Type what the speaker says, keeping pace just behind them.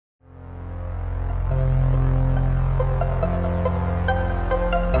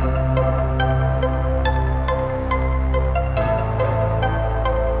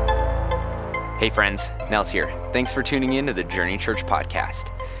Hey friends, Nels here. Thanks for tuning in to the Journey Church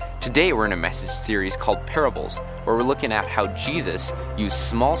podcast. Today we're in a message series called Parables, where we're looking at how Jesus used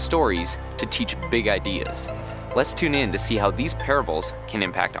small stories to teach big ideas. Let's tune in to see how these parables can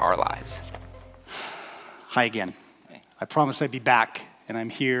impact our lives. Hi again. I promised I'd be back, and I'm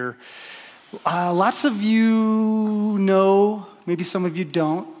here. Lots of you know, maybe some of you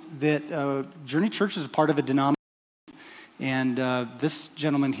don't, that Journey Church is a part of a denomination. And this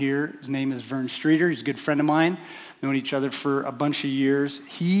gentleman here, his name is Vern Streeter. He's a good friend of mine. Known each other for a bunch of years.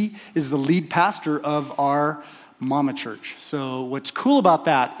 He is the lead pastor of our Mama Church. So what's cool about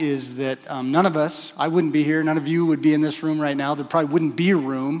that is that none of us, I wouldn't be here, none of you would be in this room right now. There probably wouldn't be a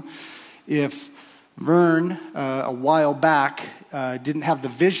room if Vern, a while back, didn't have the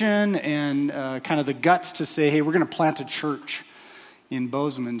vision and kind of the guts to say, hey, we're going to plant a church in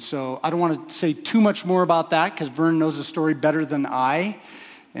Bozeman. So I don't want to say too much more about that because Vern knows the story better than I.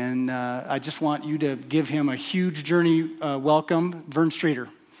 And I just want you to give him a huge Journey welcome. Vern Streeter.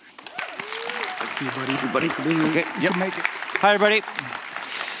 See you, buddy. Everybody. Okay. Yep. You can make it. Hi, everybody.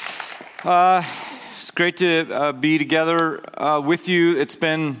 It's great to be together with you. It's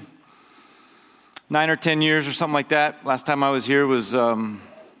been 9 or 10 years or something like that. Last time I was here was, we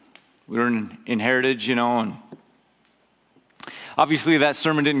were in Heritage, and obviously that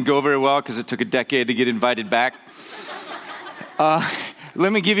sermon didn't go very well because it took a decade to get invited back.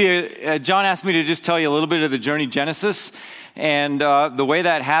 Let me give you, John asked me to just tell you a little bit of the Journey Genesis. And the way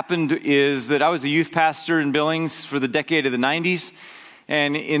that happened is that I was a youth pastor in Billings for the decade of the 90s.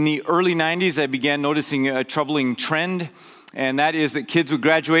 And in the early 90s, I began noticing a troubling trend. And that is that kids would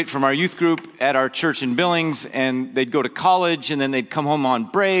graduate from our youth group at our church in Billings, and they'd go to college, and then they'd come home on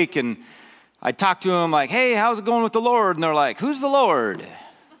break. And I'd talk to them like, hey, how's it going with the Lord? And they're like, who's the Lord?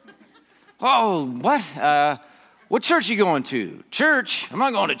 Oh, what? What church are you going to? Church? I'm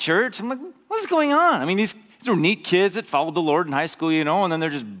not going to church. I'm like, what's going on? I mean, these are neat kids that followed the Lord in high school, and then they're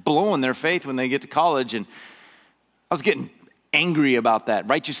just blowing their faith when they get to college. And I was getting angry about that,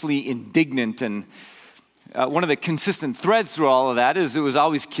 righteously indignant. And one of the consistent threads through all of that is it was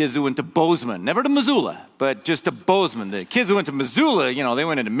always kids who went to Bozeman, never to Missoula, but just to Bozeman. The kids who went to Missoula, they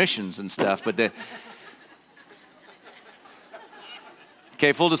went into missions and stuff. But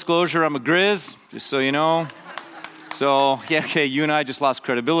okay, full disclosure, I'm a Grizz, just so you know. So, yeah, okay, you and I just lost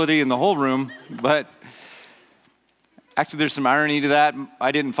credibility in the whole room, but actually there's some irony to that.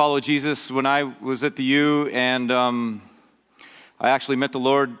 I didn't follow Jesus when I was at the U, and I actually met the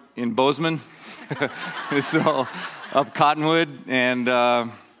Lord in Bozeman, so up Cottonwood, and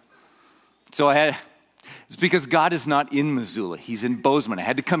so it's because God is not in Missoula, he's in Bozeman. I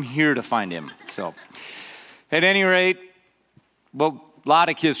had to come here to find him. So, at any rate, well, a lot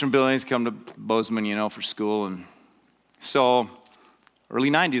of kids from Billings come to Bozeman, for school, and so,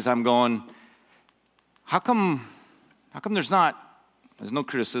 early 90s, I'm going, how come there's no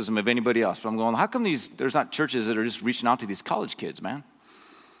criticism of anybody else, but I'm going, how come there's not churches that are just reaching out to these college kids, man?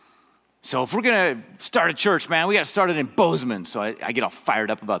 So if we're going to start a church, man, we got to start it in Bozeman. So I get all fired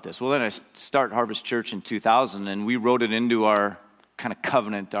up about this. Well, then I start Harvest Church in 2000, and we wrote it into our kind of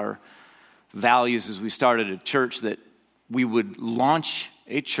covenant, our values as we started a church, that we would launch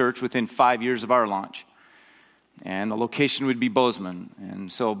a church within 5 years of our launch. And the location would be Bozeman.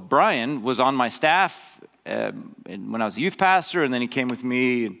 And so Brian was on my staff when I was a youth pastor, and then he came with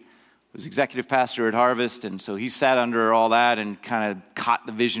me and was executive pastor at Harvest. And so he sat under all that and kind of caught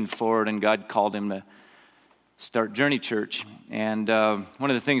the vision for it, and God called him to start Journey Church. And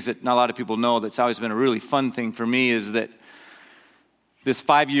one of the things that not a lot of people know that's always been a really fun thing for me is that this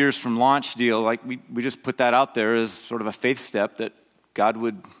 5 years from launch deal, like we just put that out there as sort of a faith step that God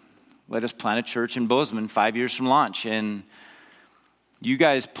would let us plant a church in Bozeman 5 years from launch. And you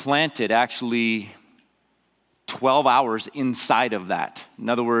guys planted actually 12 hours inside of that. In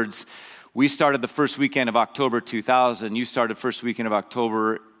other words, we started the first weekend of October 2000. You started first weekend of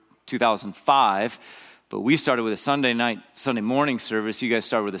October 2005. But we started with a Sunday morning service. You guys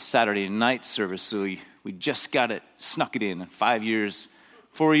started with a Saturday night service. So we just snuck it in 5 years,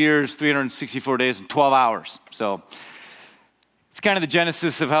 4 years, 364 days, and 12 hours. So it's kind of the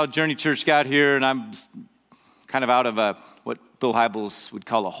genesis of how Journey Church got here, and I'm kind of out of what Bill Hybels would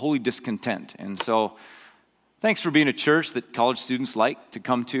call a holy discontent. And so thanks for being a church that college students like to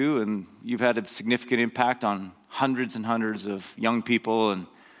come to, and you've had a significant impact on hundreds and hundreds of young people, and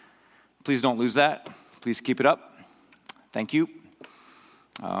please don't lose that. Please keep it up. Thank you.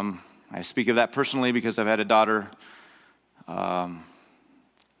 I speak of that personally because I've had a daughter at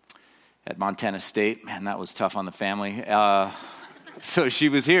Montana State. Man, that was tough on the family. So she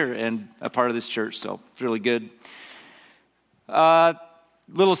was here and a part of this church, so it's really good.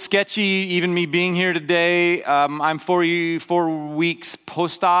 little sketchy, even me being here today. I'm 4 weeks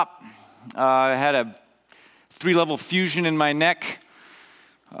post-op. I had a 3-level fusion in my neck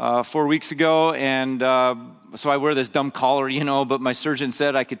 4 weeks ago, and so I wear this dumb collar, but my surgeon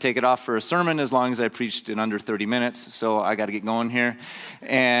said I could take it off for a sermon as long as I preached in under 30 minutes, so I got to get going here.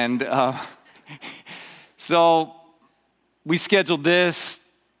 And so we scheduled this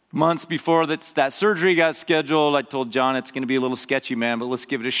months before that surgery got scheduled. I told John it's going to be a little sketchy, man, but let's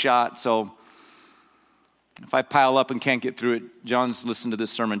give it a shot. So if I pile up and can't get through it, John's listened to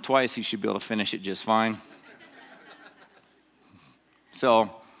this sermon twice. He should be able to finish it just fine.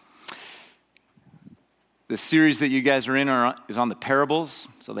 So the series that you guys are in is on the parables.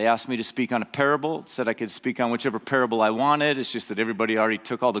 So they asked me to speak on a parable. Said I could speak on whichever parable I wanted. It's just that everybody already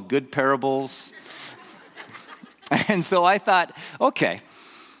took all the good parables. And so I thought, okay,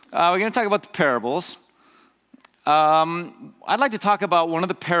 we're going to talk about the parables. I'd like to talk about one of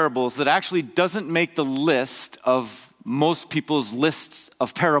the parables that actually doesn't make the list of most people's lists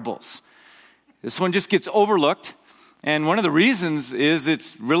of parables. This one just gets overlooked. And one of the reasons is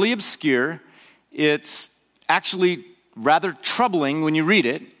it's really obscure. It's actually rather troubling when you read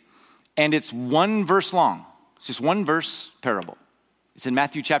it. And it's one verse long. It's just one verse parable. It's in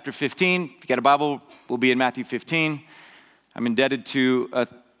Matthew chapter 15. If you got a Bible, we'll be in Matthew 15. I'm indebted to a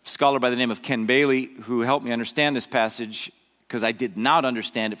scholar by the name of Ken Bailey who helped me understand this passage because I did not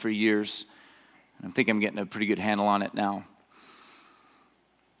understand it for years. I think I'm getting a pretty good handle on it now.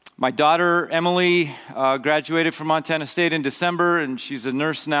 My daughter, Emily, graduated from Montana State in December, and she's a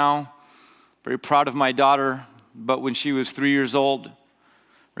nurse now. Very proud of my daughter. But when she was 3 years old,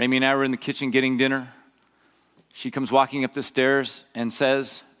 Rami and I were in the kitchen getting dinner. She comes walking up the stairs and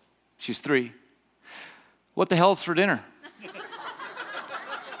says, she's 3, "What the hell's for dinner?"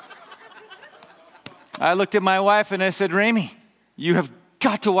 I looked at my wife and I said, "Rami, you have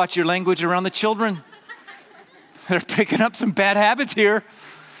got to watch your language around the children. They're picking up some bad habits here."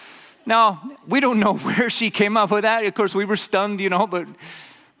 Now, we don't know where she came up with that. Of course, we were stunned, but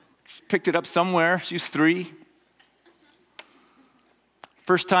she picked it up somewhere. She's 3.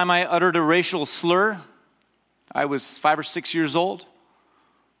 First time I uttered a racial slur, I was 5 or 6 years old.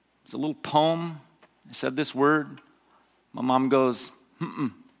 It's a little poem. I said this word. My mom goes, "We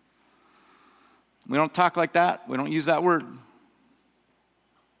don't talk like that. We don't use that word."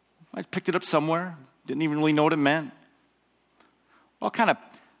 I picked it up somewhere. Didn't even really know what it meant. All kind of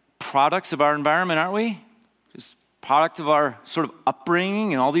products of our environment, aren't we? Just product of our sort of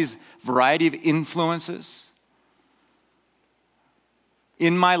upbringing and all these variety of influences.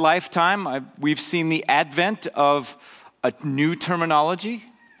 In my lifetime, we've seen the advent of a new terminology,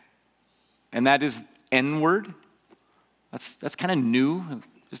 and that is N-word. That's kind of new,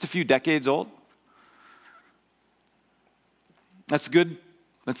 just a few decades old. That's good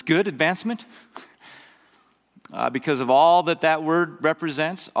advancement because of all that word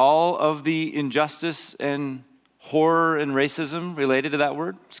represents, all of the injustice and horror and racism related to that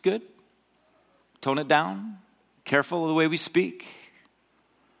word. It's good. Tone it down. Careful of the way we speak.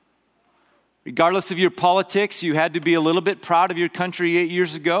 Regardless of your politics, you had to be a little bit proud of your country 8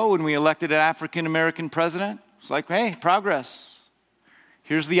 years ago when we elected an African-American president. It's like, hey, progress.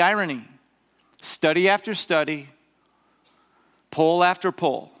 Here's the irony. Study after study, poll after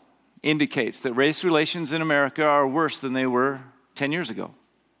poll indicates that race relations in America are worse than they were 10 years ago.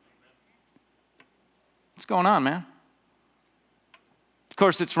 What's going on, man? Of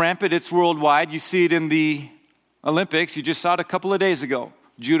course, it's rampant. It's worldwide. You see it in the Olympics. You just saw it a couple of days ago.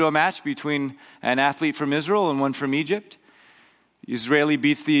 Judo match between an athlete from Israel and one from Egypt. The Israeli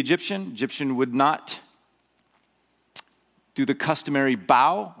beats the Egyptian. Egyptian would not do the customary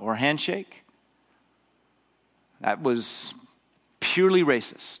bow or handshake. That was purely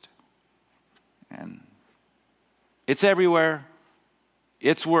racist. And it's everywhere.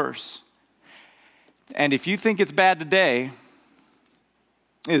 It's worse. And if you think it's bad today,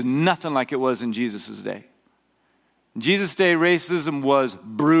 it is nothing like it was in Jesus' day. In Jesus' day, racism was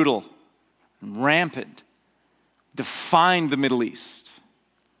brutal, rampant, defined the Middle East.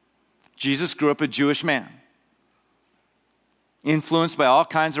 Jesus grew up a Jewish man, influenced by all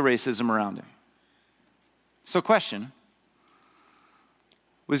kinds of racism around him. So question,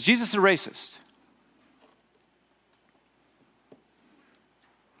 was Jesus a racist?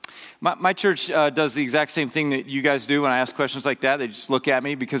 My church does the exact same thing that you guys do when I ask questions like that. They just look at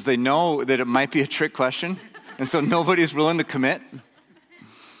me because they know that it might be a trick question. And so nobody's willing to commit.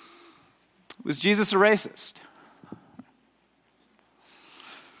 Was Jesus a racist?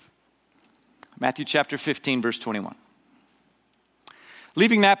 Matthew chapter 15, verse 21.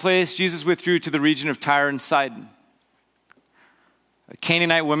 Leaving that place, Jesus withdrew to the region of Tyre and Sidon. A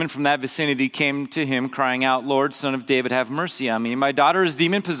Canaanite woman from that vicinity came to him crying out, "Lord, Son of David, have mercy on me. My daughter is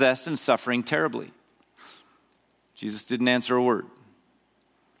demon-possessed and suffering terribly." Jesus didn't answer a word.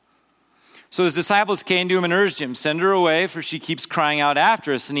 So his disciples came to him and urged him, "Send her away, for she keeps crying out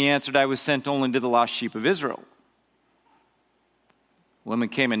after us." And he answered, "I was sent only to the lost sheep of Israel." The woman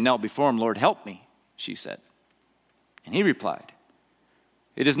came and knelt before him. "Lord, help me," she said. And he replied,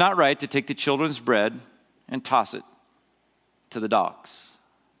 "It is not right to take the children's bread and toss it to the dogs."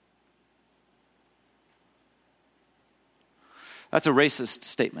 That's a racist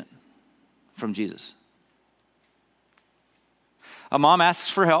statement from Jesus. A mom asks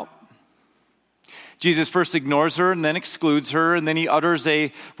for help. Jesus first ignores her and then excludes her, and then he utters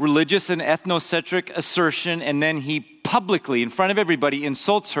a religious and ethnocentric assertion, and then he publicly, in front of everybody,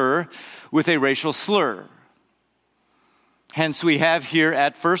 insults her with a racial slur. Hence, we have here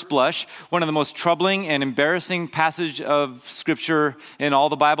at first blush one of the most troubling and embarrassing passages of Scripture in all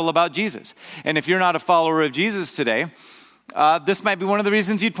the Bible about Jesus. And if you're not a follower of Jesus today, this might be one of the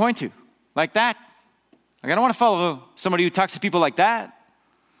reasons you'd point to, like that. Like, I don't want to follow somebody who talks to people like that.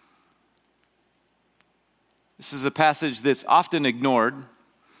 This is a passage that's often ignored,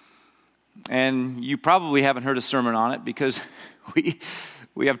 and you probably haven't heard a sermon on it because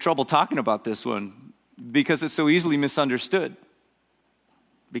we have trouble talking about this one because it's so easily misunderstood.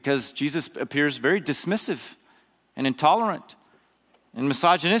 Because Jesus appears very dismissive and intolerant and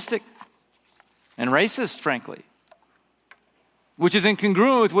misogynistic and racist, frankly, which is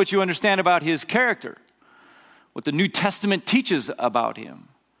incongruent with what you understand about his character, what the New Testament teaches about him.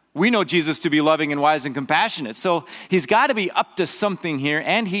 We know Jesus to be loving and wise and compassionate, so he's got to be up to something here,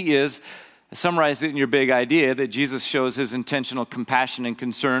 and he is. I summarized it in your big idea that Jesus shows his intentional compassion and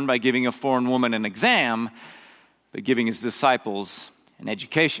concern by giving a foreign woman an exam, but giving his disciples an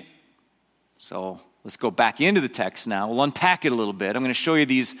education. So let's go back into the text now. We'll unpack it a little bit. I'm going to show you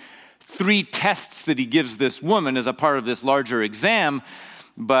these 3 tests that he gives this woman as a part of this larger exam,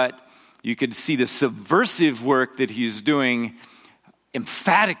 but you could see the subversive work that he's doing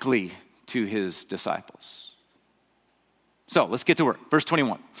emphatically to his disciples. So let's get to work. Verse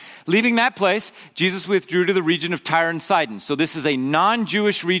 21. Leaving that place, Jesus withdrew to the region of Tyre and Sidon. So this is a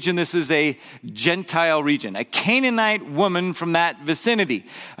non-Jewish region. This is a Gentile region. A Canaanite woman from that vicinity.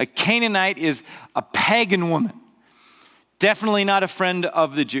 A Canaanite is a pagan woman. Definitely not a friend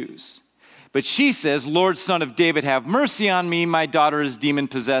of the Jews. But she says, "Lord, Son of David, have mercy on me. My daughter is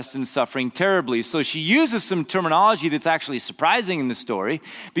demon-possessed and suffering terribly." So she uses some terminology that's actually surprising in the story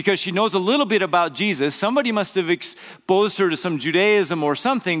because she knows a little bit about Jesus. Somebody must have exposed her to some Judaism or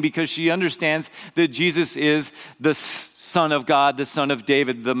something because she understands that Jesus is the Son of God, the Son of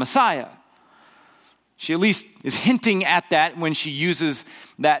David, the Messiah. She at least is hinting at that when she uses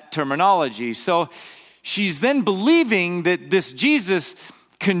that terminology. So she's then believing that this Jesus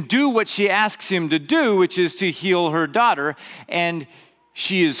can do what she asks him to do, which is to heal her daughter. And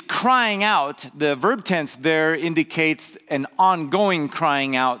she is crying out. The verb tense there indicates an ongoing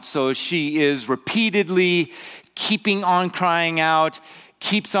crying out. So she is repeatedly keeping on crying out,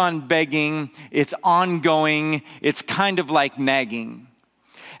 keeps on begging. It's ongoing. It's kind of like nagging.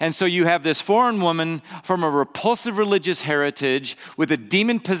 And so you have this foreign woman from a repulsive religious heritage with a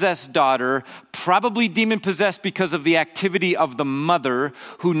demon-possessed daughter, probably demon-possessed because of the activity of the mother,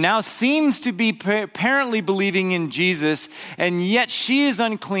 who now seems to be apparently believing in Jesus, and yet she is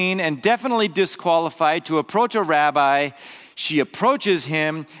unclean and definitely disqualified to approach a rabbi. She approaches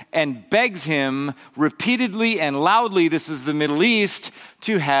him and begs him repeatedly and loudly, this is the Middle East,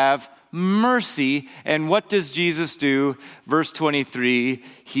 to have mercy. And what does Jesus do? Verse 23,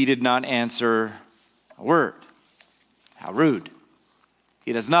 he did not answer a word. How rude.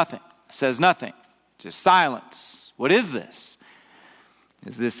 He does nothing, says nothing, just silence. What is this?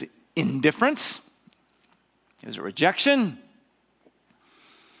 Is this indifference? Is it rejection?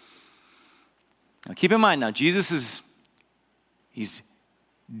 Now keep in mind now, he's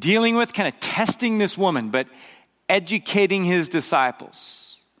dealing with, kind of testing this woman, but educating his disciples.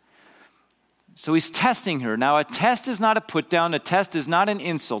 So he's testing her. Now, a test is not a put down. A test is not an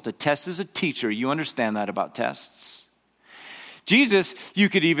insult. A test is a teacher. You understand that about tests. Jesus, you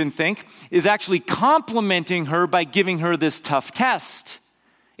could even think, is actually complimenting her by giving her this tough test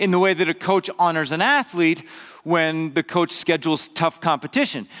in the way that a coach honors an athlete when the coach schedules tough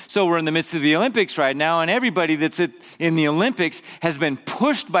competition. So we're in the midst of the Olympics right now, and everybody that's in the Olympics has been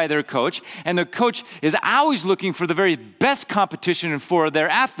pushed by their coach, and the coach is always looking for the very best competition for their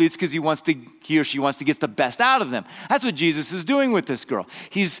athletes because he or she wants to get the best out of them. That's what Jesus is doing with this girl.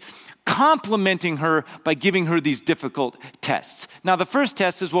 He's complimenting her by giving her these difficult tests. Now, the first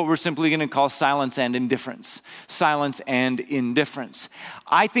test is what we're simply going to call silence and indifference. Silence and indifference.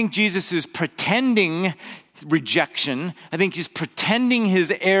 I think Jesus is pretending rejection. I think he's pretending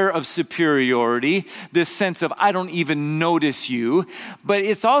his air of superiority, this sense of, I don't even notice you. But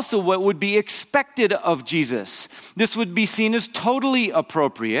it's also what would be expected of Jesus. This would be seen as totally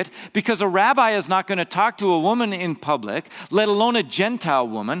appropriate because a rabbi is not going to talk to a woman in public, let alone a Gentile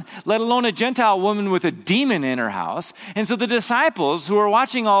woman with a demon in her house. And so the disciples who are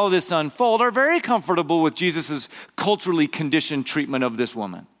watching all of this unfold are very comfortable with Jesus' culturally conditioned treatment of this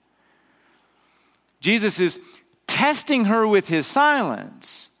woman. Jesus is testing her with his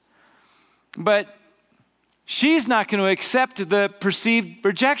silence, but she's not going to accept the perceived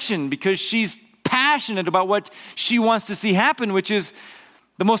rejection because she's passionate about what she wants to see happen, which is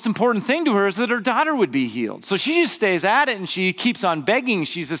the most important thing to her is that her daughter would be healed. So she just stays at it and she keeps on begging.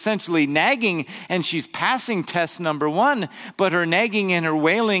 She's essentially nagging and she's passing test number 1, but her nagging and her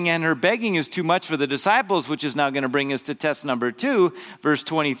wailing and her begging is too much for the disciples, which is now going to bring us to test number 2, verse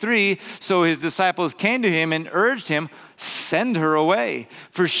 23. So his disciples came to him and urged him, send her away,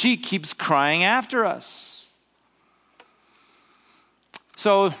 for she keeps crying after us.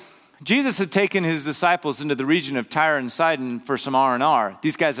 So Jesus had taken his disciples into the region of Tyre and Sidon for some R&R.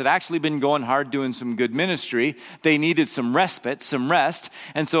 These guys had actually been going hard doing some good ministry. They needed some respite, some rest.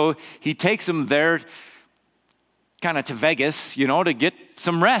 And so he takes them there kind of to Vegas, to get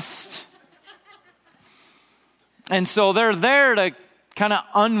some rest. And so they're there to kind of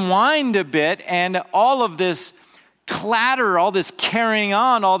unwind a bit, and all of this clatter, all this carrying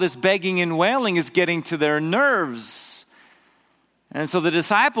on, all this begging and wailing is getting to their nerves. And so the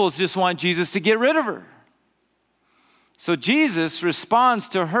disciples just want Jesus to get rid of her. So Jesus responds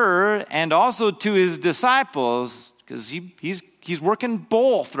to her and also to his disciples, because he's working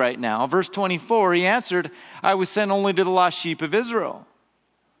both right now. Verse 24, he answered, I was sent only to the lost sheep of Israel.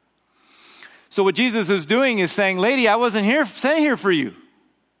 So what Jesus is doing is saying, lady, I wasn't sent here for you.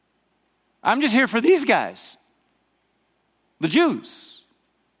 I'm just here for these guys, the Jews.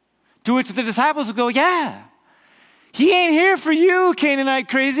 To which the disciples will go, yeah. He ain't here for you, Canaanite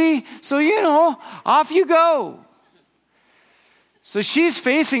crazy. So, off you go. So she's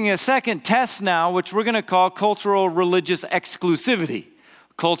facing a second test now, which we're going to call cultural religious exclusivity.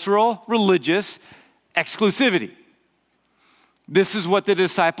 Cultural religious exclusivity. This is what the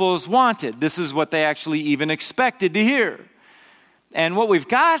disciples wanted. This is what they actually even expected to hear. And what we've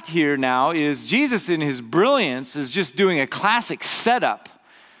got here now is Jesus in his brilliance is just doing a classic setup.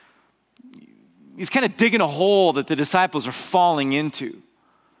 He's kind of digging a hole that the disciples are falling into.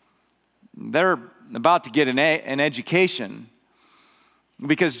 They're about to get an education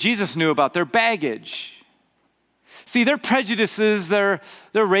because Jesus knew about their baggage. See, their prejudices, their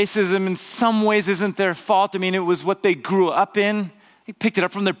racism in some ways isn't their fault. I mean, it was what they grew up in. They picked it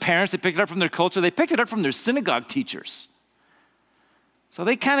up from their parents. They picked it up from their culture. They picked it up from their synagogue teachers. So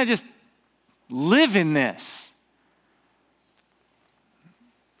they kind of just live in this.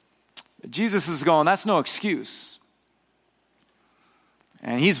 Jesus is going, that's no excuse.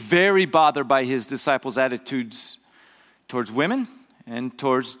 And he's very bothered by his disciples' attitudes towards women and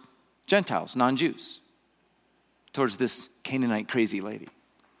towards Gentiles, non-Jews, towards this Canaanite crazy lady.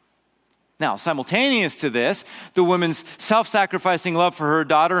 Now, simultaneous to this, the woman's self-sacrificing love for her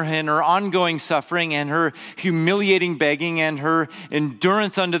daughter and her ongoing suffering and her humiliating begging and her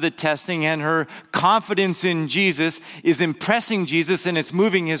endurance under the testing and her confidence in Jesus is impressing Jesus, and it's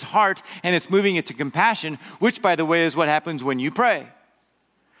moving his heart and it's moving it to compassion, which, by the way, is what happens when you pray.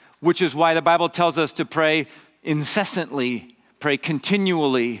 Which is why the Bible tells us to pray incessantly, pray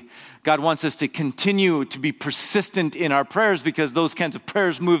continually. God wants us to continue to be persistent in our prayers because those kinds of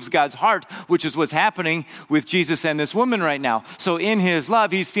prayers moves God's heart, which is what's happening with Jesus and this woman right now. So in his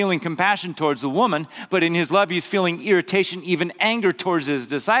love, he's feeling compassion towards the woman, but in his love, he's feeling irritation, even anger towards his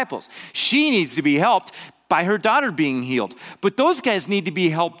disciples. She needs to be helped by her daughter being healed. But those guys need to be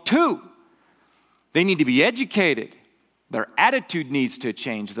helped too. They need to be educated. Their attitude needs to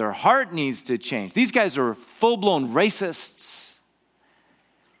change. Their heart needs to change. These guys are full-blown racists.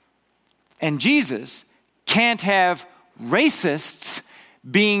 And Jesus can't have racists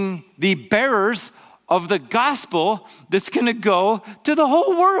being the bearers of the gospel that's going to go to the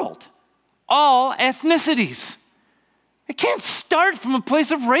whole world, all ethnicities. It can't start from a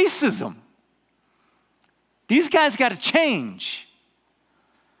place of racism. These guys got to change.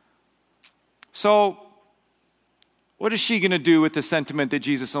 So, what is she going to do with the sentiment that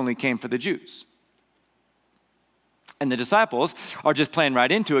Jesus only came for the Jews? And the disciples are just playing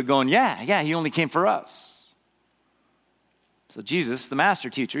right into it, going, yeah, he only came for us. So Jesus, the master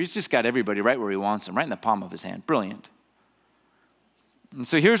teacher, he's just got everybody right where he wants them, right in the palm of his hand. Brilliant. And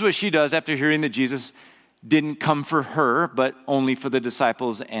so here's what she does after hearing that Jesus didn't come for her, but only for the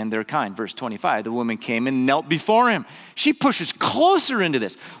disciples and their kind. Verse 25, the woman came and knelt before him. She pushes closer into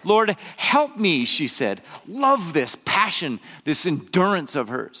this. Lord, help me, she said. Love this passion, this endurance of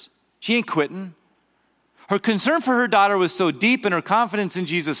hers. She ain't quitting. Her concern for her daughter was so deep and her confidence in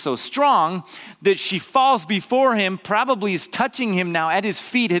Jesus so strong that she falls before him, probably is touching him now at his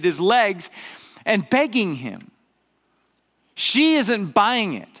feet, at his legs, and begging him. She isn't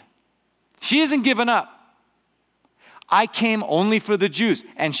buying it. She isn't giving up. I came only for the Jews.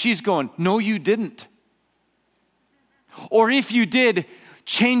 And she's going, no, you didn't. Or if you did,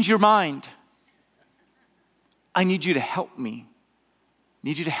 change your mind. I need you to help me. I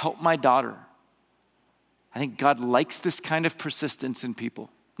need you to help my daughter. I think God likes this kind of persistence in people.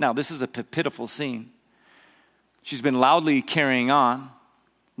 Now, this is a pitiful scene. She's been loudly carrying on.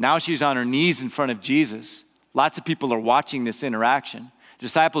 Now she's on her knees in front of Jesus. Lots of people are watching this interaction.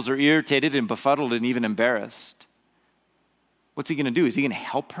 Disciples are irritated and befuddled and even embarrassed. What's he going to do? Is he going to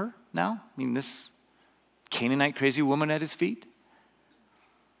help her now? I mean, this Canaanite crazy woman at his feet?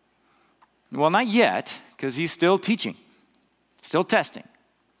 Well, not yet, because he's still teaching, still testing.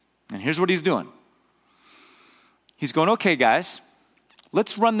 And here's what he's doing. He's going, okay, guys,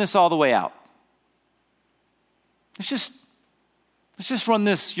 let's run this all the way out. Let's just run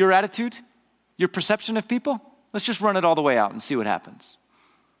this, your attitude, your perception of people, let's just run it all the way out and see what happens.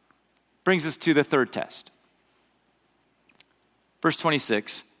 Brings us to the third test. Verse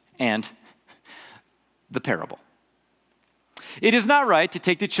 26, and the parable. It is not right to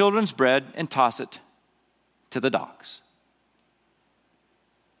take the children's bread and toss it to the dogs.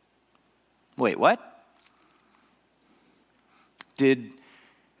 Wait, what? Did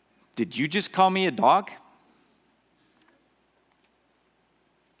you just call me a dog?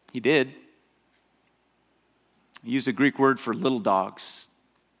 He did. He used a Greek word for little dogs,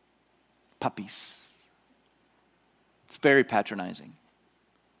 puppies. It's very patronizing.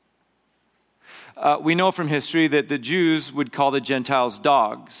 We know from history that the Jews would call the Gentiles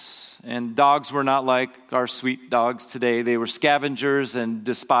dogs. And dogs were not like our sweet dogs today. They were scavengers and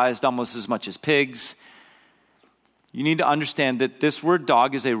despised almost as much as pigs. You need to understand that this word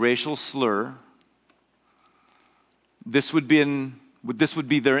dog is a racial slur. This would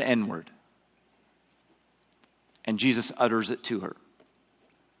be their N-word. And Jesus utters it to her.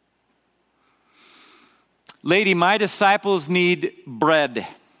 Lady, my disciples need bread,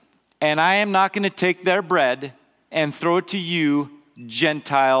 and I am not going to take their bread and throw it to you,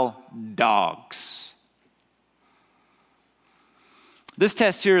 Gentile dogs. This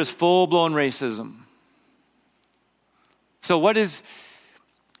test here is full-blown racism. So what is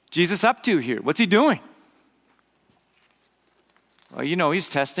Jesus up to here? What's he doing? Well, he's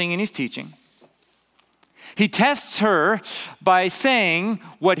testing and he's teaching. He tests her by saying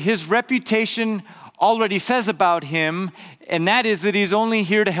what his reputation already says about him, and that is that he's only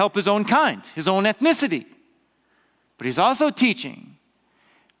here to help his own kind, his own ethnicity. But he's also teaching.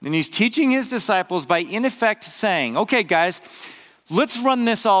 And he's teaching his disciples by, in effect, saying, okay, guys, let's run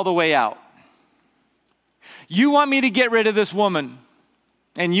this all the way out. You want me to get rid of this woman,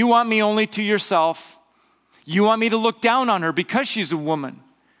 and you want me only to yourself. You want me to look down on her because she's a woman.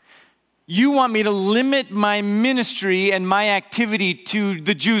 You want me to limit my ministry and my activity to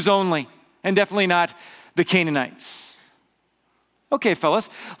the Jews only, and definitely not the Canaanites. Okay, fellas,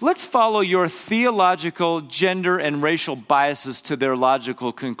 let's follow your theological, gender, and racial biases to their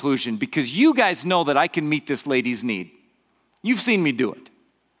logical conclusion, because you guys know that I can meet this lady's need. You've seen me do it.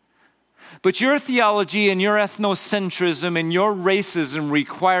 But your theology and your ethnocentrism and your racism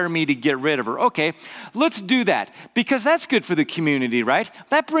require me to get rid of her. Okay, let's do that, because that's good for the community, right?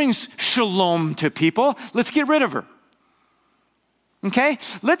 That brings shalom to people. Let's get rid of her. Okay,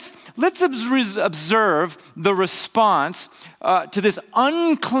 let's observe the response to this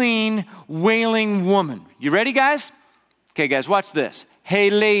unclean, wailing woman. You ready, guys? Okay, guys, watch this. Hey,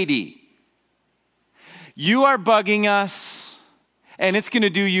 lady, you are bugging us, and it's going to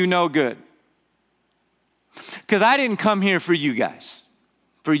do you no good. Because I didn't come here for you guys,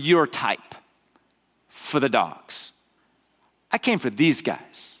 for your type, for the dogs. I came for these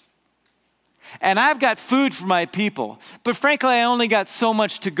guys. And I've got food for my people, but frankly, I only got so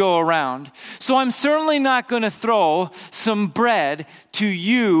much to go around. So I'm certainly not going to throw some bread to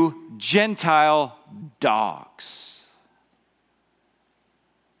you, Gentile dogs.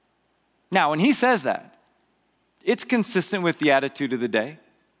 Now, when he says that, it's consistent with the attitude of the day.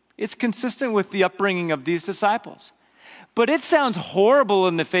 It's consistent with the upbringing of these disciples. But it sounds horrible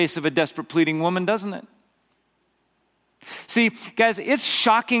in the face of a desperate pleading woman, doesn't it? See, guys, it's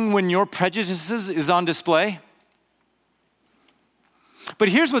shocking when your prejudices is on display. But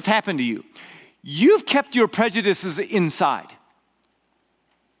here's what's happened to you. You've kept your prejudices inside.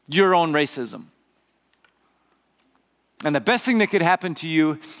 Your own racism. And the best thing that could happen to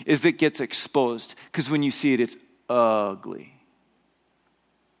you is that it gets exposed. Because when you see it, it's ugly.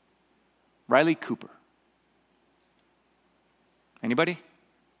 Riley Cooper. Anybody?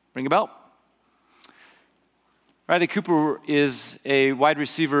 Ring a bell? Riley Cooper is a wide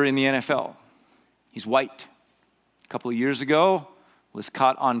receiver in the NFL. He's white. A couple of years ago, was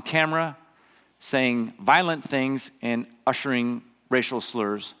caught on camera saying violent things and ushering racial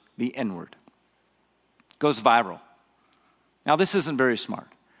slurs, the N-word. Goes viral. Now, this isn't very smart.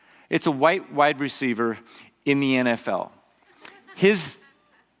 It's a white wide receiver in the NFL.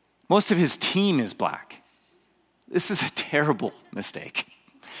 Most of his team is black. This is a terrible mistake.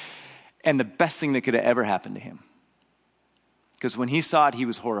 And the best thing that could have ever happened to him. Because when he saw it, he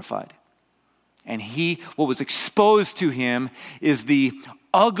was horrified. And what was exposed to him is the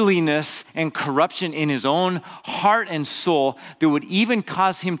ugliness and corruption in his own heart and soul that would even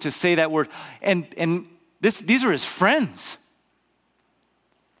cause him to say that word. And these are his friends.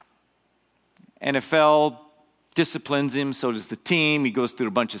 NFL disciplines him, so does the team. He goes through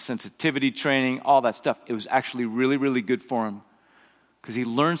a bunch of sensitivity training, all that stuff. It was actually really, really good for him because he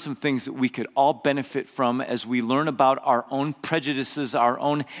learned some things that we could all benefit from as we learn about our own prejudices, our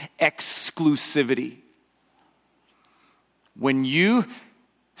own exclusivity. When you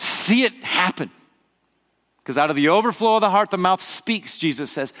see it happen, because out of the overflow of the heart, the mouth speaks,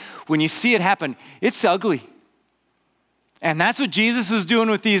 Jesus says. When you see it happen, it's ugly. And that's what Jesus is doing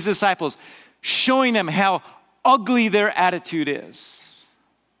with these disciples, showing them how ugly their attitude is.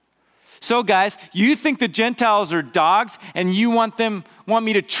 So guys, you think the Gentiles are dogs and you want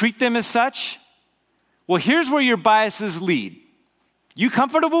me to treat them as such? Well, here's where your biases lead. You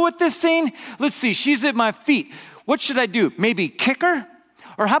comfortable with this scene? Let's see, she's at my feet. What should I do? Maybe kick her?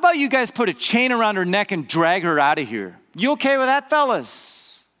 Or how about you guys put a chain around her neck and drag her out of here? You okay with that,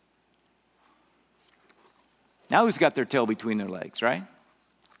 fellas? Now who's got their tail between their legs, right?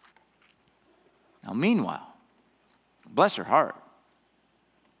 Now meanwhile, bless her heart,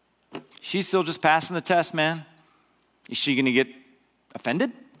 she's still just passing the test, man. Is she going to get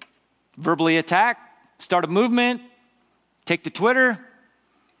offended? Verbally attack? Start a movement? Take to Twitter?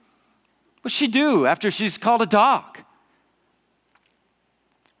 What's she do after she's called a dog?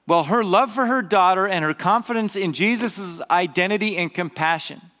 Well, her love for her daughter and her confidence in Jesus' identity and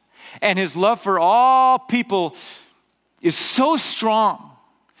compassion and his love for all people is so strong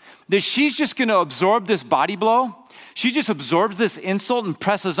that she's just going to absorb this body blow. She just absorbs this insult and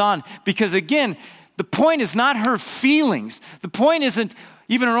presses on. Because again, the point is not her feelings. The point isn't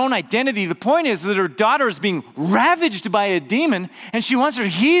even her own identity. The point is that her daughter is being ravaged by a demon and she wants her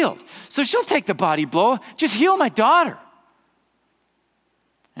healed. So she'll take the body blow. Just heal my daughter.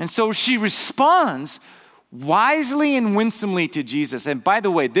 And so she responds wisely and winsomely to Jesus. And by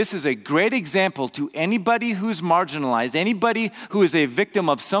the way, this is a great example to anybody who's marginalized, anybody who is a victim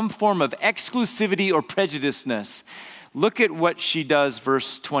of some form of exclusivity or prejudiceness. Look at what she does,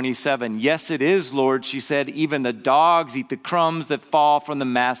 verse 27. Yes, it is, Lord, she said, even the dogs eat the crumbs that fall from the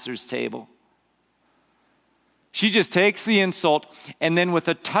master's table. She just takes the insult and then with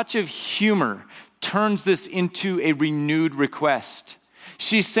a touch of humor turns this into a renewed request.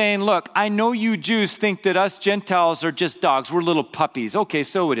 She's saying, look, I know you Jews think that us Gentiles are just dogs. We're little puppies. Okay,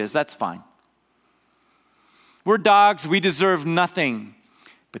 so it is. That's fine. We're dogs. We deserve nothing.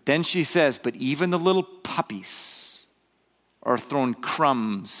 But then she says, but even the little puppies are thrown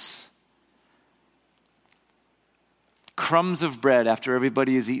crumbs. Crumbs of bread after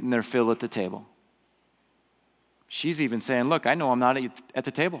everybody has eaten their fill at the table. She's even saying, look, I know I'm not at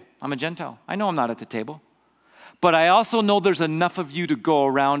the table. I'm a Gentile. I know I'm not at the table. But I also know there's enough of you to go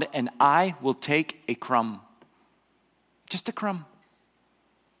around and I will take a crumb. Just a crumb.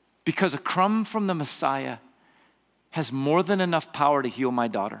 Because a crumb from the Messiah has more than enough power to heal my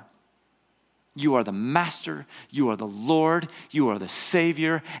daughter. You are the master, you are the Lord, you are the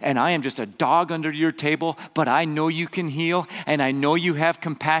Savior, and I am just a dog under your table, but I know you can heal, and I know you have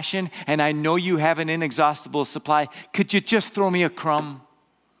compassion, and I know you have an inexhaustible supply. Could you just throw me a crumb?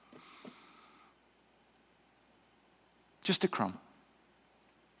 Just a crumb.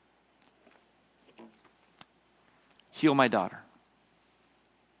 Heal my daughter.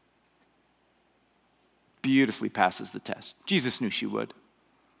 beautifully passes the test. Jesus knew she would.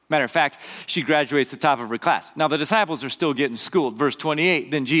 Matter of fact, she graduates the top of her class. Now the disciples are still getting schooled. Verse 28,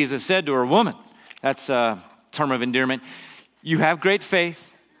 then Jesus said to her, woman, that's a term of endearment, you have great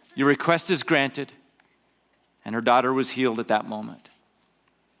faith, your request is granted, and her daughter was healed at that moment.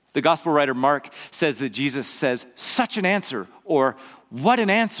 The gospel writer Mark says that Jesus says, such an answer, or what an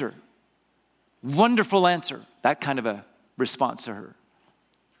answer, wonderful answer, that kind of a response to her.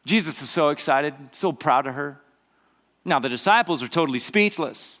 Jesus is so excited, so proud of her. Now the disciples are totally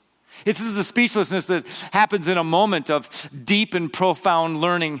speechless. This is the speechlessness that happens in a moment of deep and profound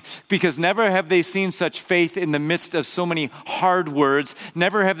learning, because never have they seen such faith in the midst of so many hard words.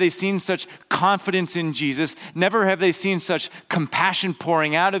 Never have they seen such confidence in Jesus. Never have they seen such compassion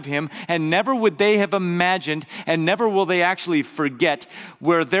pouring out of him. And never would they have imagined, and never will they actually forget,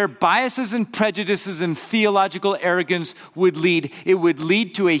 where their biases and prejudices and theological arrogance would lead. It would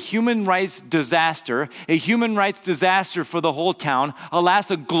lead to a human rights disaster for the whole town. Alas,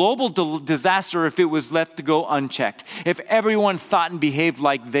 a global disaster if it was left to go unchecked. If everyone thought and behaved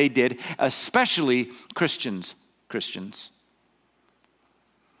like they did, especially Christians.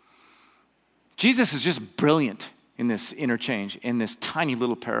 Jesus is just brilliant in this interchange, in this tiny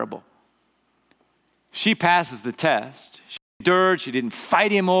little parable. She passes the test. She endured. She didn't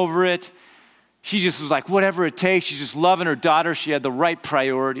fight him over it. She just was like, whatever it takes. She's just loving her daughter. She had the right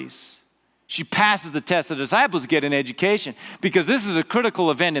priorities. She passes the test. The disciples get an education because this is a critical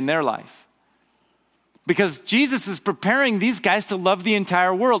event in their life. Because Jesus is preparing these guys to love the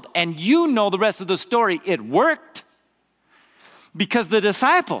entire world. And you know the rest of the story. It worked. Because the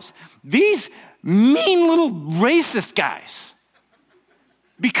disciples, these mean little racist guys,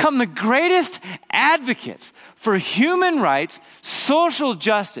 become the greatest advocates for human rights, social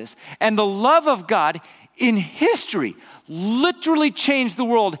justice, and the love of God in history. Literally changed the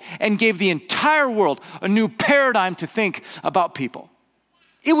world and gave the entire world a new paradigm to think about people.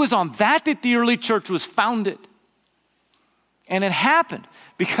 It was on that the early church was founded. And it happened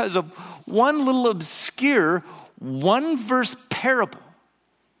because of one little obscure one-verse parable.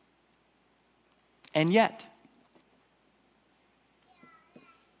 And yet,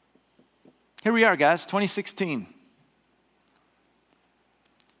 here we are, guys, 2016.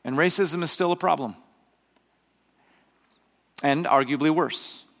 And racism is still a problem. And arguably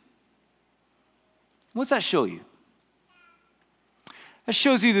worse. What's that show you? That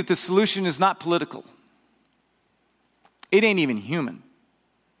shows you that the solution is not political. It ain't even human.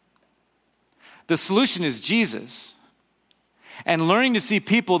 The solution is Jesus. And learning to see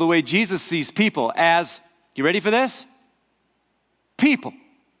people the way Jesus sees people as, you ready for this? People.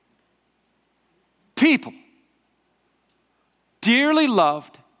 People. Dearly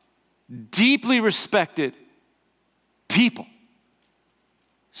loved, deeply respected people.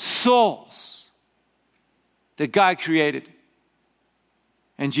 Souls that God created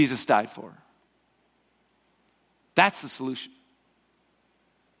and Jesus died for. That's the solution.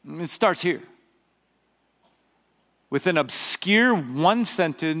 It starts here. With an obscure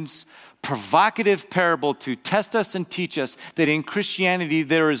one-sentence, provocative parable to test us and teach us that in Christianity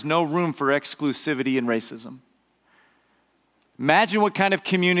there is no room for exclusivity and racism. Imagine what kind of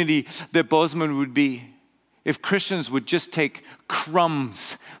community that Bozeman would be if Christians would just take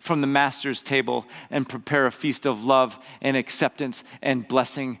crumbs from the master's table and prepare a feast of love and acceptance and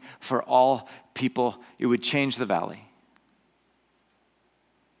blessing for all people. It would change the valley.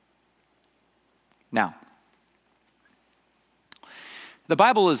 Now, the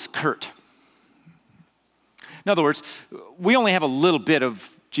Bible is curt. In other words, we only have a little bit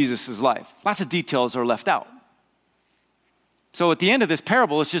of Jesus' life. Lots of details are left out. So at the end of this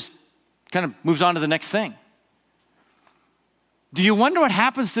parable, it's just kind of moves on to the next thing. Do you wonder what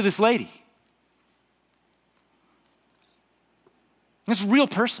happens to this lady? This real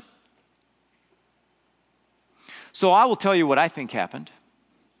person. So I will tell you what I think happened.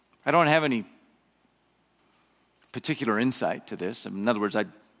 I don't have any particular insight to this. In other words, I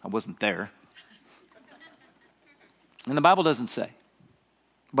wasn't there. And the Bible doesn't say.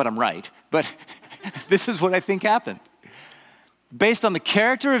 But I'm right. But this is what I think happened. Based on the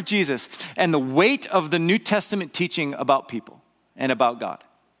character of Jesus and the weight of the New Testament teaching about people and about God.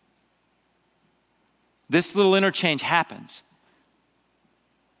 This little interchange happens.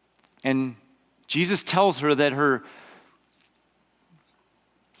 And Jesus tells her that her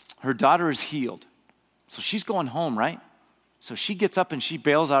daughter is healed. So she's going home, right? So she gets up and she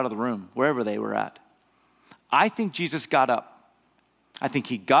bails out of the room, wherever they were at. I think Jesus got up. I think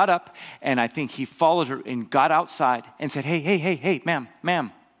he got up and I think he followed her and got outside and said, hey,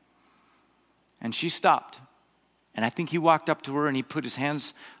 ma'am. And she stopped. And I think he walked up to her and he put his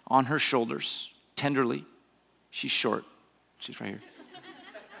hands on her shoulders tenderly She's short. She's right here.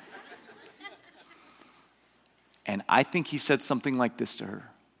 And I think he said something like this to her.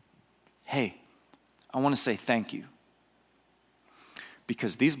 Hey, I want to say thank you.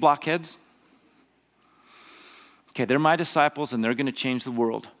 Because these blockheads, okay, they're my disciples and they're going to change the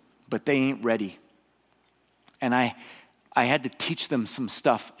world, but they ain't ready. And I had to teach them some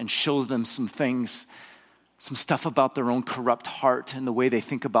stuff and show them some things, some stuff about their own corrupt heart and the way they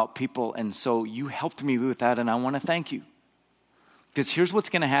think about people. And so you helped me with that, and I want to thank you. Because here's what's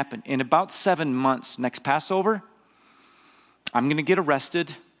going to happen. In about 7 months, next Passover, I'm going to get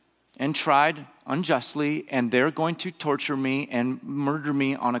arrested and tried unjustly, and they're going to torture me and murder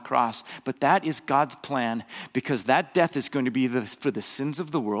me on a cross. But that is God's plan, because that death is going to be for the sins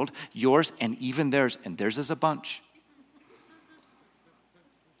of the world, yours and even theirs, and theirs is a bunch.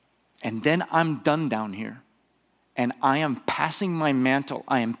 And then I'm done down here. And I am passing my mantle.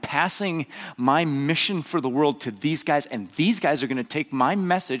 I am passing my mission for the world to these guys. And these guys are going to take my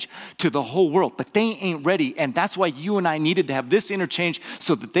message to the whole world. But they ain't ready. And that's why you and I needed to have this interchange,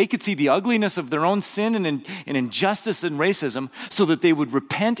 so that they could see the ugliness of their own sin and injustice and racism, so that they would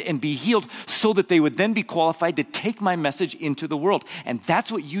repent and be healed, so that they would then be qualified to take my message into the world. And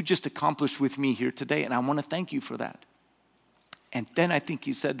that's what you just accomplished with me here today. And I want to thank you for that. And then I think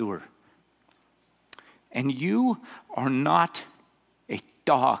he said to her, and you are not a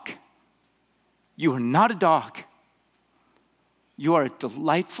dog. You are not a dog. You are a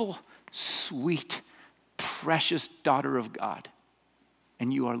delightful, sweet, precious daughter of God.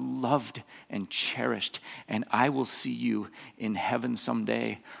 And you are loved and cherished. And I will see you in heaven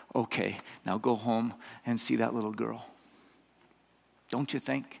someday. Okay, now go home and see that little girl. Don't you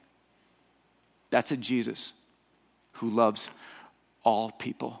think? That's a Jesus who loves all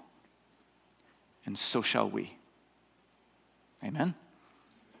people. And so shall we. Amen?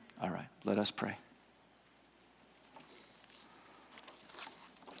 All right, let us pray.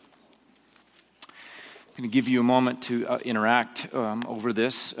 I'm going to give you a moment to interact over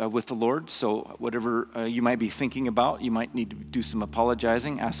this with the Lord. So whatever you might be thinking about, you might need to do some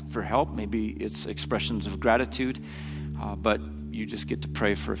apologizing, ask for help. Maybe it's expressions of gratitude, but you just get to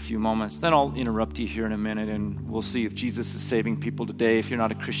pray for a few moments. Then I'll interrupt you here in a minute, and we'll see if Jesus is saving people today. If you're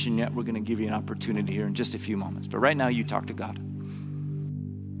not a Christian yet, we're going to give you an opportunity here in just a few moments. But right now, you talk to God.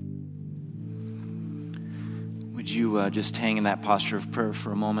 Would you just hang in that posture of prayer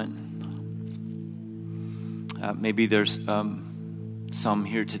for a moment? Maybe there's some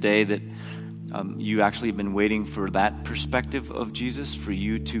here today that you actually have been waiting for that perspective of Jesus, for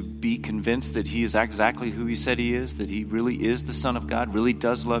you to be convinced that he is exactly who he said he is, that he really is the Son of God, really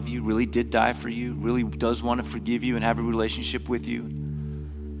does love you, really did die for you, really does want to forgive you and have a relationship with you.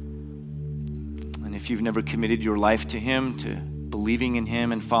 And if you've never committed your life to him, to believing in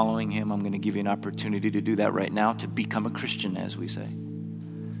him and following him, I'm going to give you an opportunity to do that right now, to become a Christian, as we say.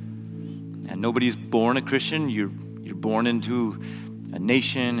 And nobody's born a Christian. You're born into a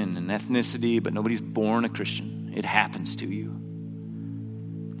nation and an ethnicity, but nobody's born a Christian. It happens to you.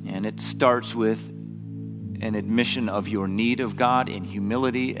 And it starts with an admission of your need of God in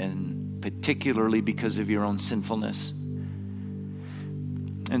humility, and particularly because of your own sinfulness.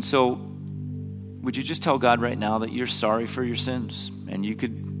 And so, would you just tell God right now that you're sorry for your sins? And you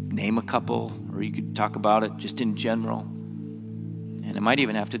could name a couple, or you could talk about it just in general. And it might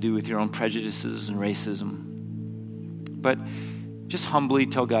even have to do with your own prejudices and racism. But just humbly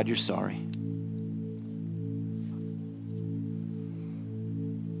tell God you're sorry.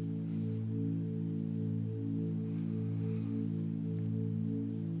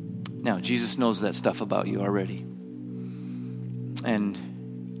 Now, Jesus knows that stuff about you already. And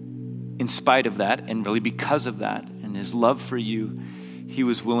in spite of that, and really because of that, and his love for you, he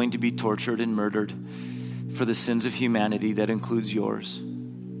was willing to be tortured and murdered for the sins of humanity. That includes yours.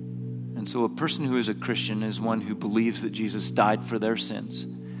 And so a person who is a Christian is one who believes that Jesus died for their sins,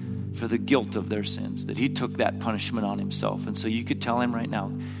 for the guilt of their sins, that he took that punishment on himself. And so you could tell him right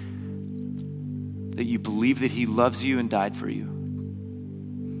now that you believe that he loves you and died for you.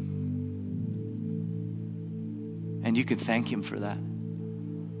 And you can thank him for that.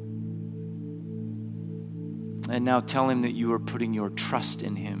 And now tell him that you are putting your trust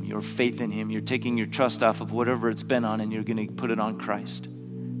in him, your faith in him. You're taking your trust off of whatever it's been on, and you're going to put it on Christ.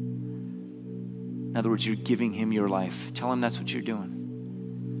 In other words, you're giving him your life. Tell him that's what you're doing.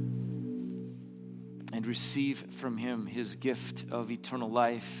 And receive from him his gift of eternal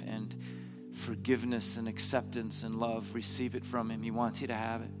life and forgiveness and acceptance and love. Receive it from him. He wants you to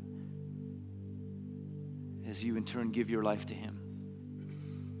have it, as you in turn give your life to him.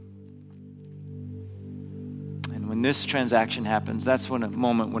 And when this transaction happens, that's when a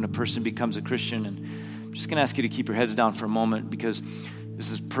moment when a person becomes a Christian, and I'm just going to ask you to keep your heads down for a moment because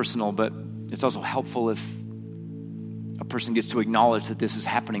this is personal, but it's also helpful if a person gets to acknowledge that this is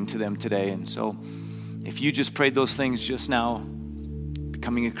happening to them today. And so if you just prayed those things just now,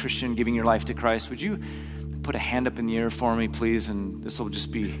 becoming a Christian, giving your life to Christ, would you put a hand up in the air for me, please? And this will just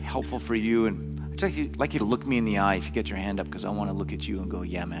be helpful for you. And I'd like you to look me in the eye if you get your hand up, because I want to look at you and go,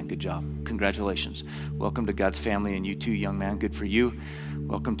 yeah, man, good job. Congratulations. Welcome to God's family, and you too, young man, good for you.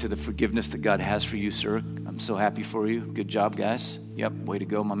 Welcome to the forgiveness that God has for you, sir. I'm so happy for you. Good job, guys. Yep, way to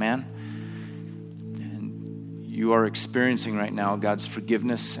go, my man. And you are experiencing right now God's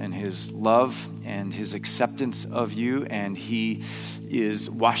forgiveness and his love and his acceptance of you, and he is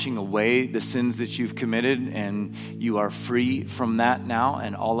washing away the sins that you've committed, and you are free from that now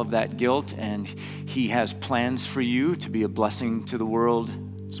and all of that guilt, and he has plans for you to be a blessing to the world.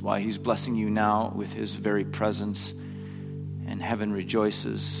 That's why he's blessing you now with his very presence, and heaven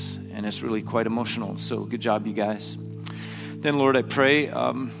rejoices, and it's really quite emotional. So good job, you guys. Then, Lord, I pray,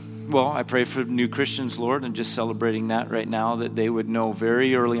 I pray for new Christians, Lord, and just celebrating that right now, that they would know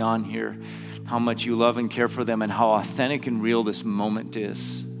very early on here how much you love and care for them and how authentic and real this moment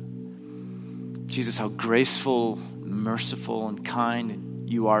is. Jesus, how graceful, merciful, and kind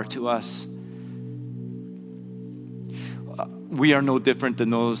you are to us. We are no different than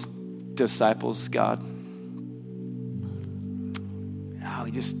those disciples, God. We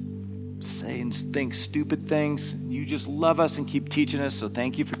just say and think stupid things. You just love us and keep teaching us. So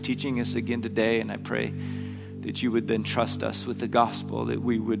thank you for teaching us again today. And I pray that you would then trust us with the gospel, that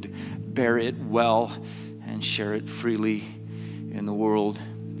we would bear it well and share it freely in the world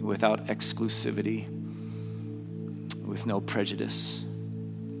without exclusivity, with no prejudice,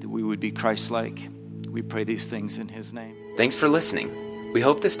 that we would be Christ-like. We pray these things in his name. Thanks for listening. We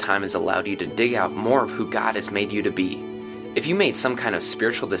hope this time has allowed you to dig out more of who God has made you to be. If you made some kind of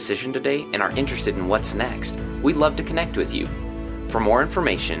spiritual decision today and are interested in what's next, we'd love to connect with you. For more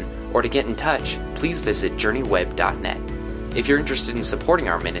information or to get in touch, please visit journeyweb.net. If you're interested in supporting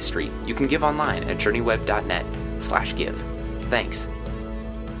our ministry, you can give online at journeyweb.net/give. Thanks.